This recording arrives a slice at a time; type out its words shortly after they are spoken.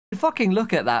fucking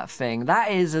look at that thing.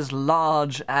 That is as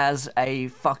large as a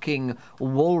fucking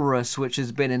walrus which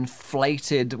has been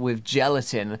inflated with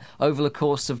gelatin over the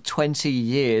course of 20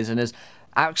 years and has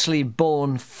actually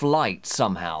borne flight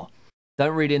somehow.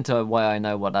 Don't read into why I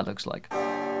know what that looks like.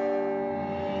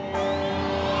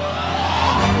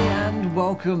 And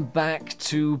welcome back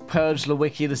to Purge the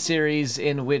Wiki, the series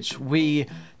in which we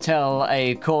tell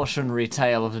a cautionary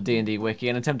tale of the D&D Wiki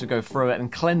and attempt to go through it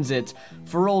and cleanse it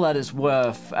for all that it's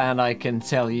worth. And I can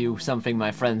tell you something, my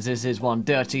friends, this is one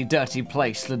dirty, dirty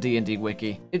place, the D&D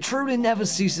Wiki. It truly never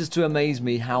ceases to amaze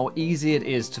me how easy it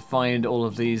is to find all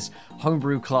of these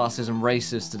homebrew classes and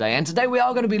races today. And today we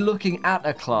are going to be looking at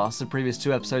a class. The previous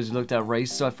two episodes we looked at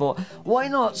race, so I thought, why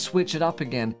not switch it up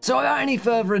again? So without any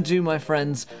further ado, my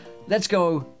friends, let's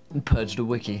go and purge the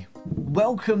wiki.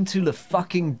 Welcome to the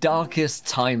fucking darkest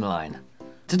timeline.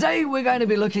 Today we're going to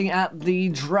be looking at the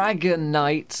Dragon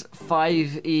Knight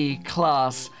 5e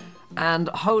class, and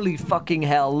holy fucking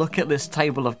hell, look at this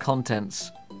table of contents.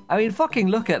 I mean, fucking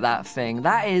look at that thing.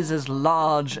 That is as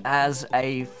large as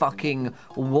a fucking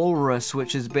walrus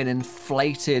which has been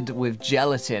inflated with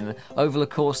gelatin over the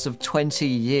course of 20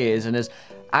 years and has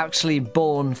actually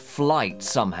borne flight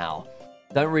somehow.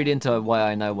 Don't read into why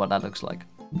I know what that looks like.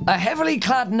 A heavily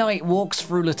clad knight walks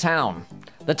through the town.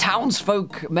 The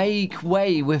townsfolk make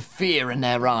way with fear in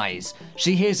their eyes.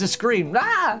 She hears a scream,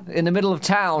 "Ah!" in the middle of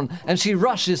town, and she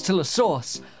rushes to the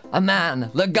source. A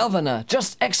man, the governor,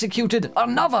 just executed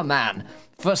another man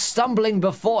for stumbling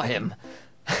before him.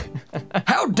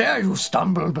 How dare you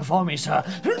stumble before me, sir?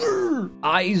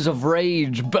 Eyes of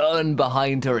rage burn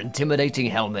behind her intimidating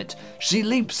helmet. She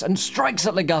leaps and strikes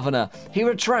at the governor. He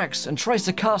retracts and tries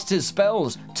to cast his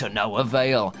spells, to no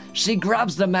avail. She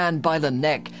grabs the man by the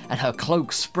neck and her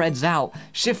cloak spreads out,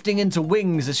 shifting into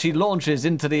wings as she launches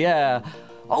into the air.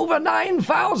 "Over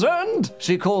 9,000!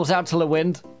 She calls out to the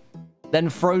wind, then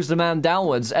throws the man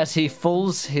downwards as he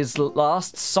falls. His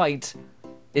last sight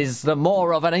is the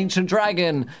maw of an ancient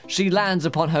dragon. She lands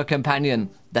upon her companion,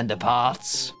 then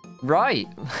departs. Right.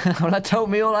 Well, that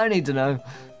told me all I need to know.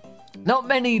 Not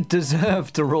many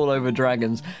deserve to rule over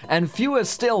dragons, and fewer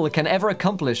still can ever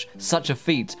accomplish such a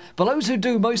feat. But those who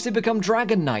do mostly become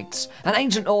dragon knights, an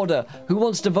ancient order who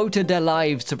once devoted their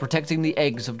lives to protecting the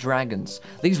eggs of dragons.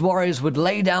 These warriors would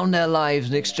lay down their lives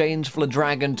in exchange for a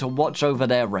dragon to watch over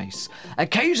their race.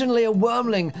 Occasionally a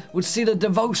wormling would see the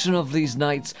devotion of these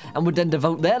knights and would then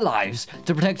devote their lives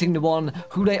to protecting the one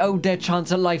who they owed their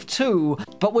chance at life to.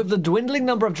 But with the dwindling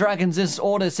number of dragons, this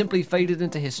order simply faded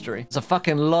into history. There's a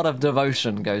fucking lot of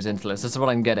devotion goes into this. That's what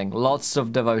I'm getting. Lots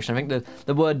of devotion. I think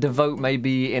the word devote may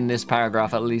be in this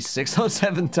paragraph at least 6 or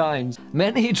 7 times.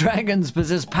 Many dragons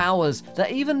possess powers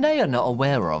that even they are not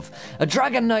aware of. A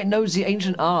dragon knight knows the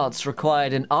ancient arts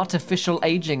required in artificial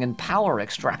aging and power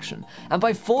extraction, and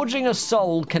by forging a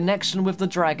soul connection with the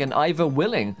dragon, either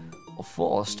willing or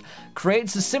forced,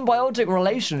 creates a symbiotic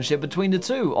relationship between the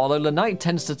two, although the knight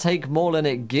tends to take more than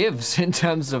it gives in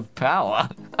terms of power.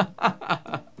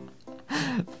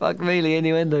 Fuck me, the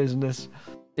innuendos in this.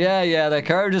 Yeah, their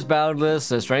courage is boundless,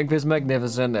 their strength is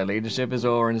magnificent, their leadership is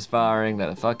awe-inspiring, they're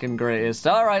the fucking greatest.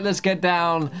 Alright, let's get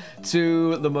down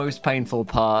to the most painful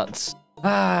parts.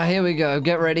 Here we go.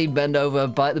 Get ready, bend over,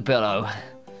 bite the pillow.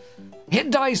 Hit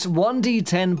dice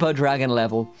 1d10 per dragon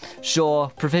level.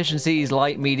 Sure, proficiencies,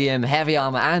 light, medium, heavy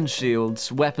armor, and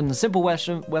shields. Weapons, simple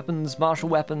weapons, martial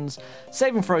weapons.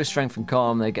 Saving throw, strength, and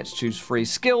calm. They get to choose 3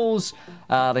 skills.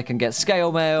 They can get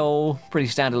scale mail. Pretty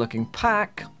standard looking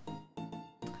pack.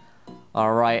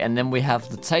 Alright, and then we have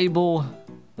the table.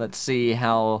 Let's see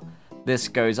how this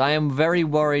goes. I am very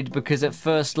worried because at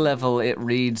first level it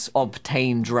reads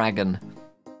obtain dragon.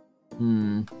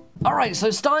 Alright, so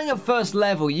starting at first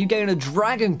level, you gain a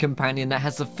dragon companion that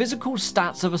has the physical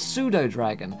stats of a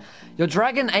pseudo-dragon. Your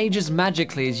dragon ages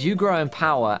magically as you grow in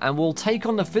power and will take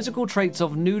on the physical traits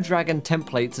of new dragon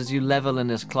templates as you level in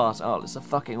this class. Oh, that's a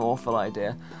fucking awful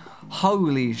idea.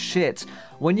 Holy shit.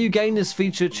 When you gain this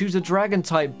feature, choose a dragon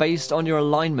type based on your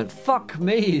alignment. Fuck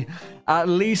me. At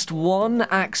least one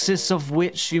axis of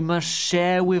which you must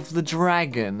share with the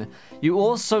dragon. You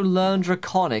also learn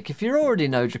Draconic. If you already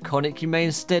know Draconic, you may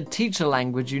instead teach a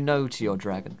language you know to your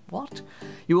dragon. What?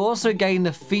 You also gain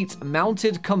the feat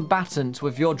Mounted Combatant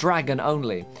with your dragon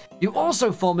only. You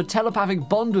also form a telepathic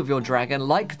bond with your dragon,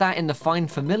 like that in the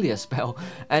Find Familiar spell,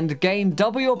 and gain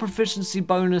double your proficiency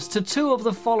bonus to 2 of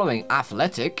the following: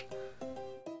 Athletic,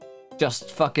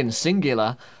 just fucking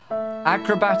singular,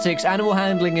 acrobatics, animal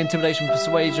handling, intimidation,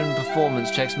 persuasion,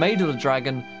 performance checks made of the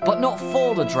dragon, but not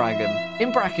for the dragon.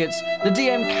 In brackets, the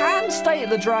DM can state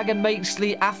the dragon makes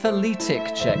the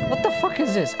athletic check. What the fuck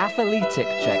is this? Athletic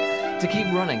check. to keep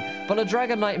running, but a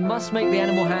Dragon Knight must make the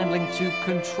animal handling to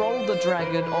control the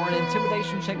dragon or an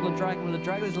intimidation check on the dragon. When the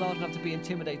dragon is large enough to be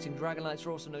intimidating, Dragon Knights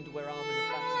are also known to wear armor in a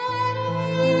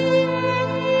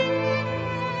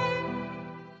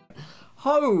fashion.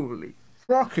 Holy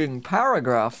fucking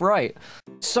paragraph, right.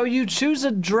 So you choose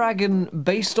a dragon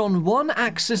based on one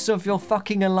axis of your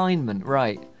fucking alignment,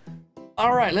 right?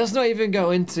 Alright, let's not even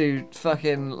go into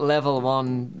fucking level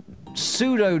 1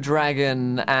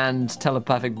 pseudo-dragon and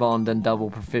telepathic bond and double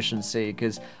proficiency,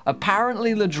 because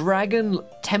apparently the dragon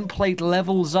template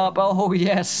levels up. Oh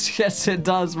yes, yes it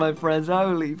does, my friends.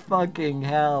 Holy fucking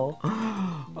hell.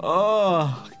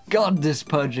 Oh god, this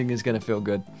purging is gonna feel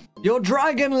good. Your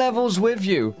dragon levels with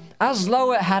you. As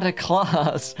though it had a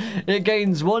class, it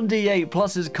gains 1d8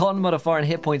 plus its con modifier and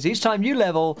hit points. Each time you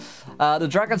level, the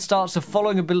dragon starts the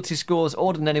following ability scores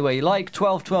ordered in any way you like: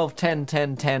 12, 12, 10,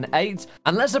 10, 10, 8.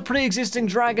 Unless a pre-existing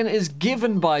dragon is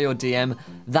given by your DM,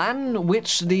 than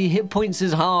which the hit points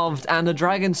is halved, and the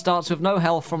dragon starts with no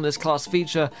health from this class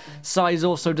feature. Size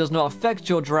also does not affect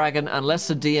your dragon unless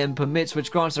the DM permits,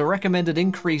 which grants a recommended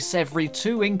increase every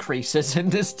 2 increases in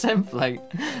this template.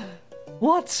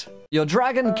 What? Your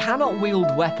dragon cannot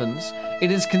wield weapons.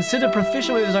 It is considered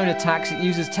proficient with its own attacks. It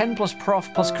uses 10 plus prof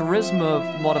plus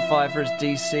charisma modifier for its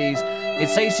DCs.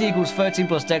 Its AC equals 13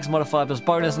 plus dex modifier plus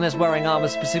bonus, unless wearing armor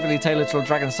specifically tailored to a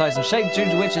dragon's size and shape, due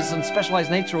to which its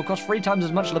specialized nature will cost 3 times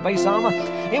as much as the base armor,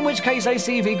 in which case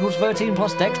AC equals 13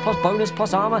 plus dex plus bonus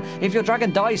plus armor. If your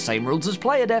dragon dies, same rules as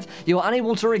player death, you are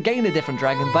unable to regain a different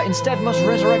dragon, but instead must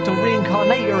resurrect or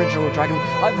reincarnate your original dragon,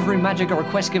 either through magic or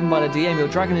request given by the DM. Your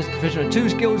dragon is proficient in 2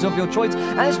 skills of your choice,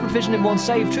 and is proficient in 1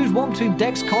 save. Choose one between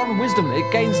dex, con, wisdom.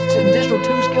 It gains additional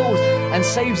 2 skills, and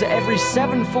saves at every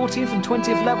 7th, 14th, and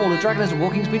 20th level. The dragon has a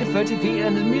walking speed of 30 feet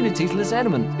and immunity to this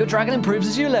element. Your dragon improves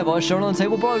as you level, as shown on the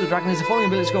table below. The dragon has the following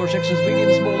ability score restrictions: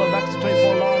 medium, smaller, max to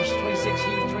 24, large, 26,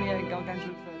 huge, 28,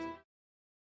 gargantuan,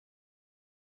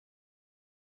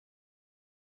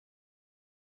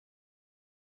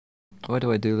 30. Why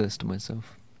do I do this to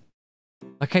myself?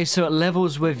 Okay, so it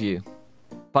levels with you.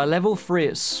 By level 3,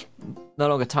 it's no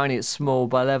longer tiny, it's small.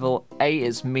 By level 8,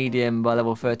 it's medium. By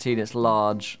level 13, it's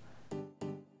large.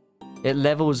 It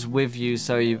levels with you,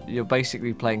 so you're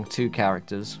basically playing 2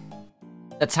 characters.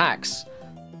 Attacks.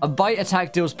 A bite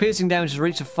attack deals piercing damage to a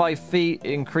reach of 5 feet.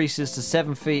 It increases to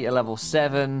 7 feet at level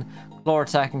 7. Claw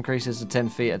attack increases to 10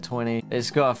 feet at 20.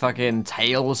 It's got a fucking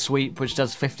tail sweep, which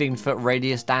does 15-foot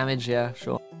radius damage. Yeah,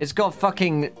 sure. It's got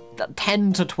fucking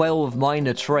 10 to 12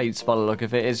 minor traits by the look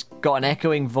of it. It's got an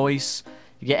echoing voice.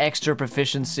 You get extra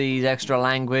proficiencies, extra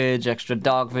language, extra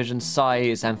dark vision sight.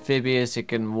 It's amphibious. It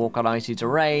can walk on icy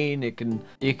terrain.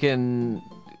 You can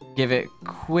give it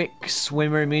quick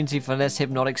swimmer immunity for less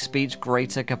hypnotic speech,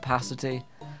 greater capacity.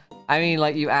 I mean,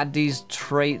 like, you add these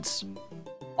traits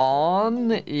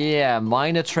on. Yeah,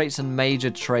 minor traits and major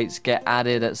traits get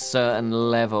added at certain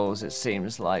levels, it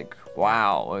seems like.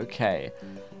 Wow, okay.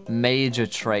 Major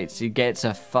traits. You get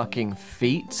to fucking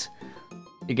feat.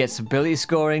 It gets ability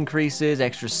score increases,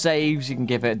 extra saves. You can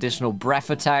give it additional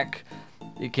breath attack.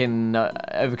 You can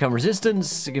overcome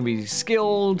resistance. You can be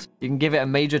skilled. You can give it a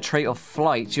major trait of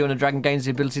flight. You and a dragon gains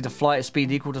the ability to fly at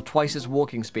speed equal to twice its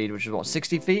walking speed, which is what,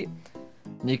 60 feet?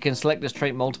 And you can select this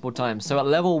trait multiple times. So at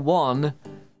level 1,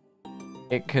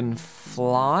 it can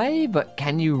fly, but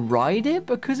can you ride it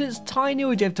because it's tiny,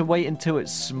 or do you have to wait until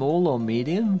it's small or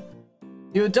medium?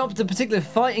 You adopt a particular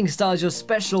fighting style as your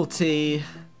specialty.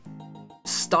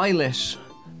 Stylish.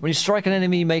 When you strike an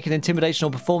enemy, make an intimidation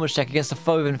or performance check against a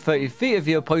foe within 30 feet of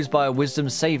you, opposed by a wisdom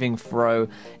saving throw.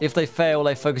 If they fail,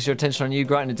 they focus your attention on you,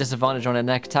 granting a disadvantage on their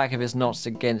next attack if it's not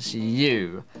against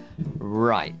you.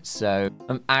 Right, so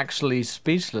I'm actually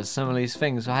speechless, some of these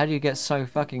things. So how do you get so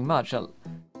fucking much? You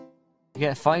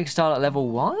get a fighting style at level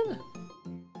 1?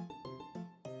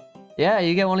 Yeah,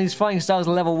 you get one of these fighting styles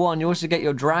at level 1. You also get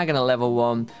your dragon at level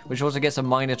 1, which also gets a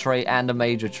minor trait and a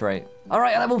major trait.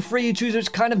 Alright, at level 3, you choose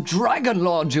which kind of dragon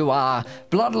lord you are.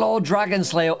 Bloodlord, Dragon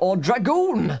Slayer, or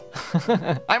Dragoon.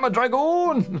 I'm a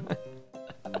Dragoon.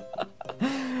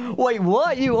 Wait,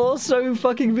 what? You also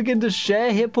fucking begin to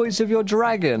share hit points with your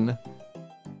dragon.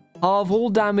 Halve all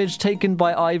damage taken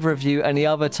by either of you, and the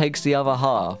other takes the other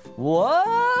half.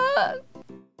 What?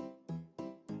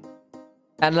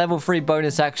 And level 3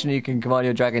 bonus action, you can command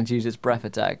your dragon to use its breath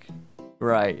attack.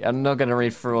 Right, I'm not gonna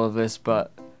read through all of this,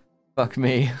 but fuck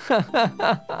me.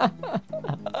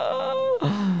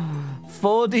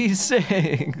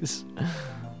 4d6.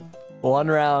 1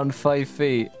 round, 5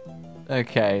 feet.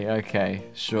 Okay,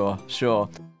 sure.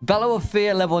 Bellow of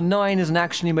Fear, level 9 is an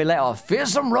action you may let off.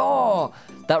 Fearsome Roar!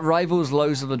 that rivals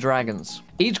those of the dragons.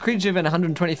 Each creature within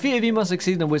 120 feet of you must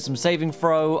succeed in a wisdom saving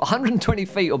throw 120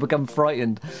 feet or become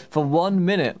frightened for 1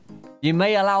 minute. You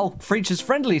may allow creatures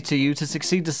friendly to you to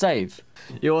succeed to save.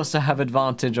 You also have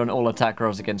advantage on all attack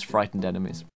rolls against frightened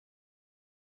enemies.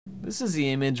 This is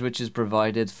the image which is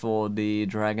provided for the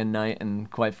Dragon Knight, and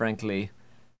quite frankly,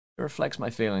 it reflects my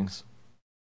feelings.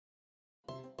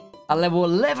 At level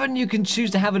 11, you can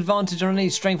choose to have advantage on any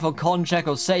strength or con check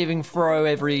or saving throw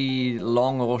every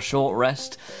long or short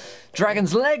rest.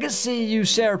 Dragon's Legacy, you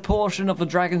share a portion of the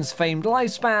dragon's famed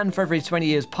lifespan. For every 20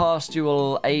 years past, you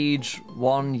will age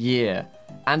 1 year,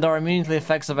 and are immune to the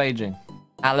effects of aging.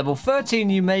 At level 13,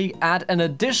 you may add an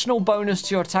additional bonus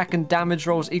to your attack and damage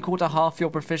rolls equal to half your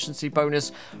proficiency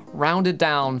bonus, rounded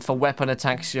down for weapon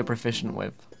attacks you're proficient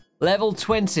with. Level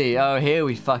 20. Oh, here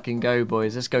we fucking go,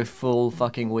 boys. Let's go full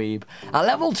fucking weeb. At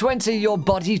level 20, your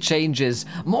body changes,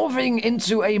 morphing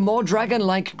into a more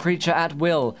dragon-like creature at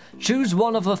will. Choose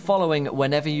one of the following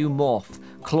whenever you morph: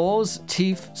 claws,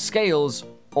 teeth, scales,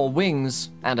 or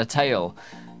wings, and a tail.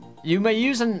 You may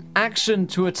use an action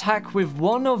to attack with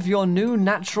one of your new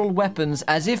natural weapons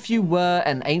as if you were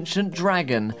an ancient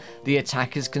dragon. The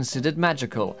attack is considered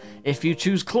magical. If you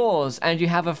choose claws and you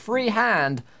have a free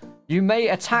hand, you may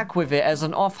attack with it as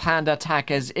an offhand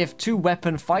attack as if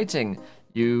two-weapon fighting.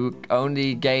 You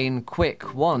only gain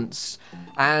quick once,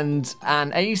 and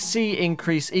an AC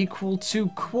increase equal to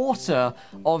quarter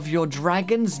of your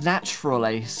dragon's natural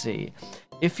AC.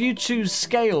 If you choose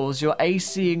scales, your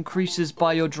AC increases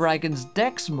by your dragon's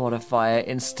dex modifier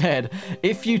instead.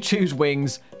 If you choose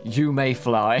wings, you may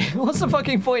fly. What's the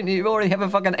fucking point? You already have a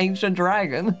fucking ancient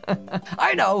dragon.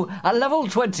 I know, at level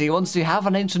 20, once you have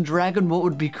an ancient dragon, what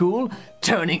would be cool?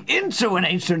 Turning into an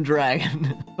ancient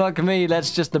dragon. Fuck me,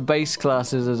 that's just the base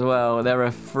classes as well. There are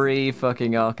 3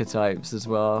 fucking archetypes as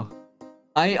well.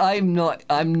 I'm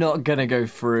not gonna go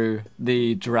through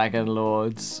the Dragon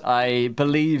Lords. I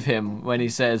believe him when he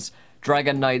says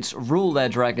Dragon Knights rule their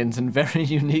dragons in very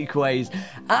unique ways,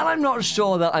 and I'm not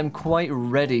sure that I'm quite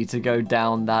ready to go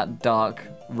down that dark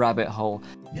rabbit hole.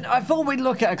 You know, I thought we'd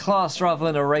look at a class rather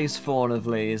than a race for one of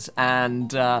these,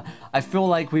 and I feel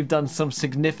like we've done some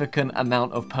significant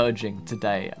amount of purging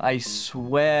today. I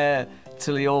swear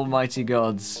to the almighty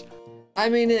gods. I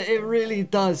mean, it really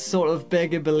does sort of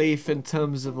beg a belief in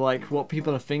terms of, like, what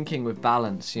people are thinking with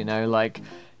balance, you know? Like,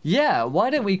 yeah, why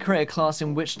don't we create a class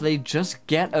in which they just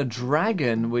get a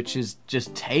dragon, which is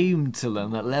just tamed to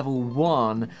them at level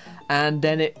 1, and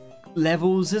then it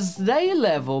levels as they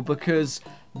level, because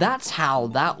that's how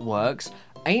that works.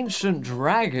 Ancient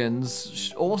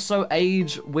dragons also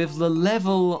age with the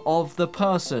level of the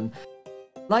person.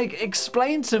 Like,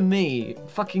 explain to me,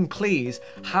 fucking please,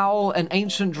 how an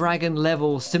ancient dragon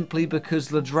levels simply because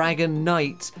the Dragon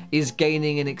Knight is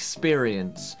gaining an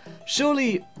experience.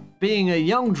 Surely, being a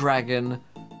young dragon,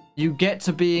 you get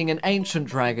to being an ancient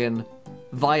dragon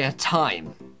via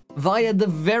time. Via the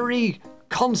very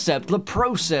concept, the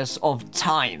process of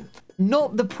time.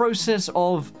 Not the process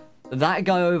of, that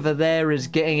guy over there is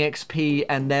getting XP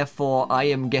and therefore I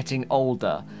am getting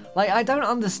older. Like, I don't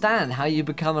understand how you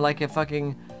become like a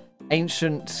fucking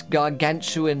ancient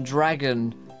gargantuan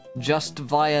dragon just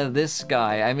via this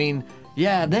guy. I mean,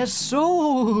 yeah, their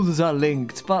souls are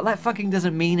linked, but that fucking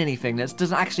doesn't mean anything. That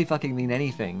doesn't actually fucking mean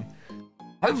anything.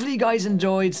 Hopefully you guys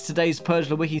enjoyed today's Purge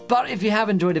the Wiki, but if you have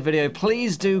enjoyed the video,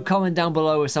 please do comment down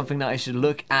below with something that I should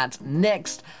look at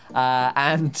next,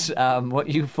 and what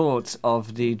you thought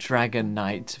of the Dragon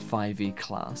Knight 5e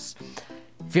class.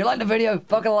 If you liked the video,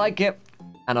 fucking like it,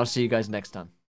 and I'll see you guys next time.